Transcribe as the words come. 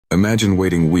Imagine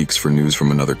waiting weeks for news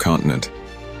from another continent.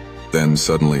 Then,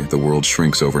 suddenly, the world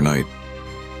shrinks overnight.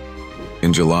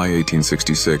 In July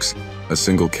 1866, a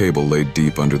single cable laid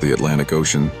deep under the Atlantic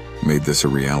Ocean made this a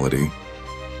reality.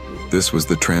 This was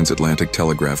the Transatlantic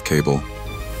Telegraph Cable,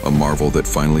 a marvel that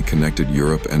finally connected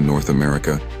Europe and North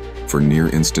America for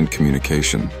near-instant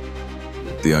communication.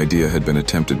 The idea had been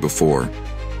attempted before,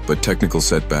 but technical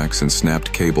setbacks and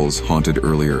snapped cables haunted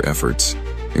earlier efforts,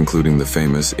 including the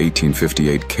famous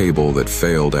 1858 cable that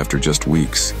failed after just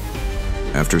weeks.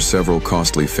 After several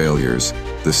costly failures,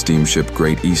 the steamship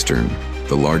Great Eastern,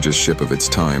 the largest ship of its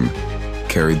time,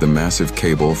 carried the massive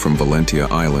cable from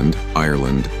Valentia Island,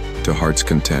 Ireland, to Heart's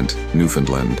Content,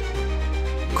 Newfoundland.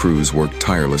 Crews worked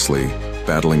tirelessly,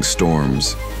 battling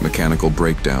storms, mechanical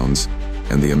breakdowns,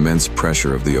 and the immense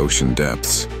pressure of the ocean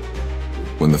depths.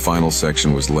 When the final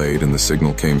section was laid and the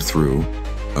signal came through,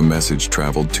 a message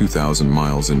traveled 2,000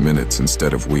 miles in minutes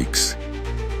instead of weeks.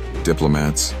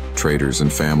 Diplomats, traders,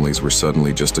 and families were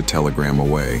suddenly just a telegram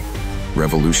away,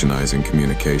 revolutionizing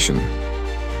communication.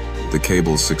 The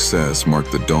cable's success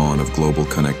marked the dawn of global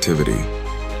connectivity,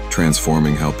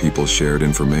 transforming how people shared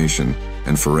information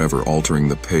and forever altering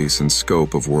the pace and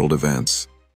scope of world events.